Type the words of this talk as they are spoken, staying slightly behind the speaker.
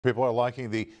People are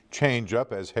liking the change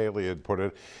up, as Haley had put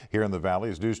it, here in the valley.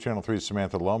 As News Channel 3's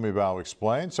Samantha Lomibao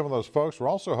explained, some of those folks were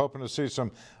also hoping to see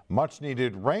some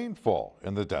much-needed rainfall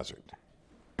in the desert.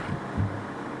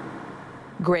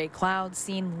 Gray clouds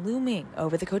seen looming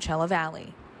over the Coachella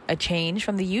Valley. A change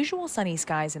from the usual sunny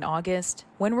skies in August,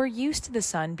 when we're used to the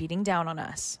sun beating down on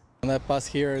us. When I pass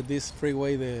here, this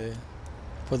freeway,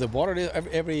 for the border,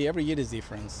 every year is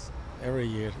different. Every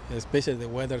year, especially the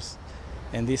weathers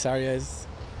in this area is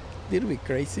a little bit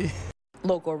crazy.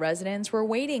 Local residents were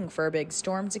waiting for a big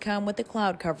storm to come with the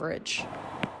cloud coverage.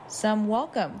 Some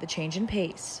welcome the change in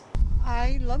pace.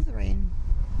 I love the rain.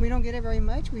 We don't get it very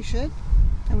much. We should,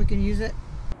 and we can use it.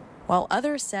 While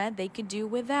others said they could do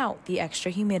without the extra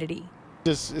humidity.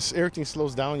 Just everything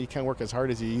slows down. You can't work as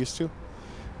hard as you used to.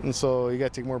 And so you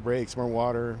got to take more breaks, more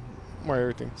water, more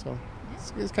everything. So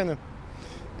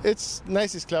it's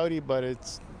nice, it's cloudy,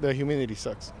 but the humidity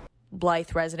sucks.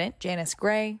 Blythe resident Janice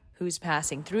Gray, who's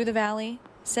passing through the valley,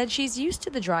 said she's used to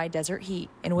the dry desert heat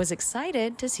and was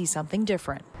excited to see something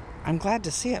different. I'm glad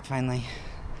to see it finally.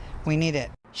 We need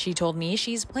it. She told me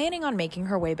she's planning on making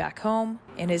her way back home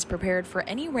and is prepared for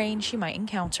any rain she might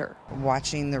encounter.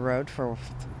 Watching the road for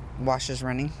washes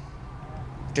running,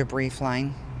 debris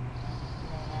flying,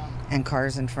 and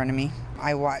cars in front of me.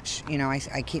 I watch,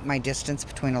 I keep my distance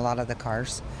between a lot of the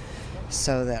cars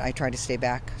so that I try to stay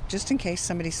back just in case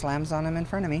somebody slams on them in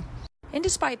front of me. And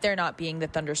despite there not being the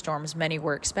thunderstorms many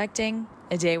were expecting,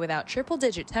 a day without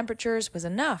triple-digit temperatures was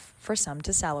enough for some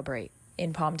to celebrate.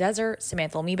 In Palm Desert,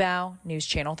 Samantha Lomibao, News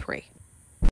Channel 3.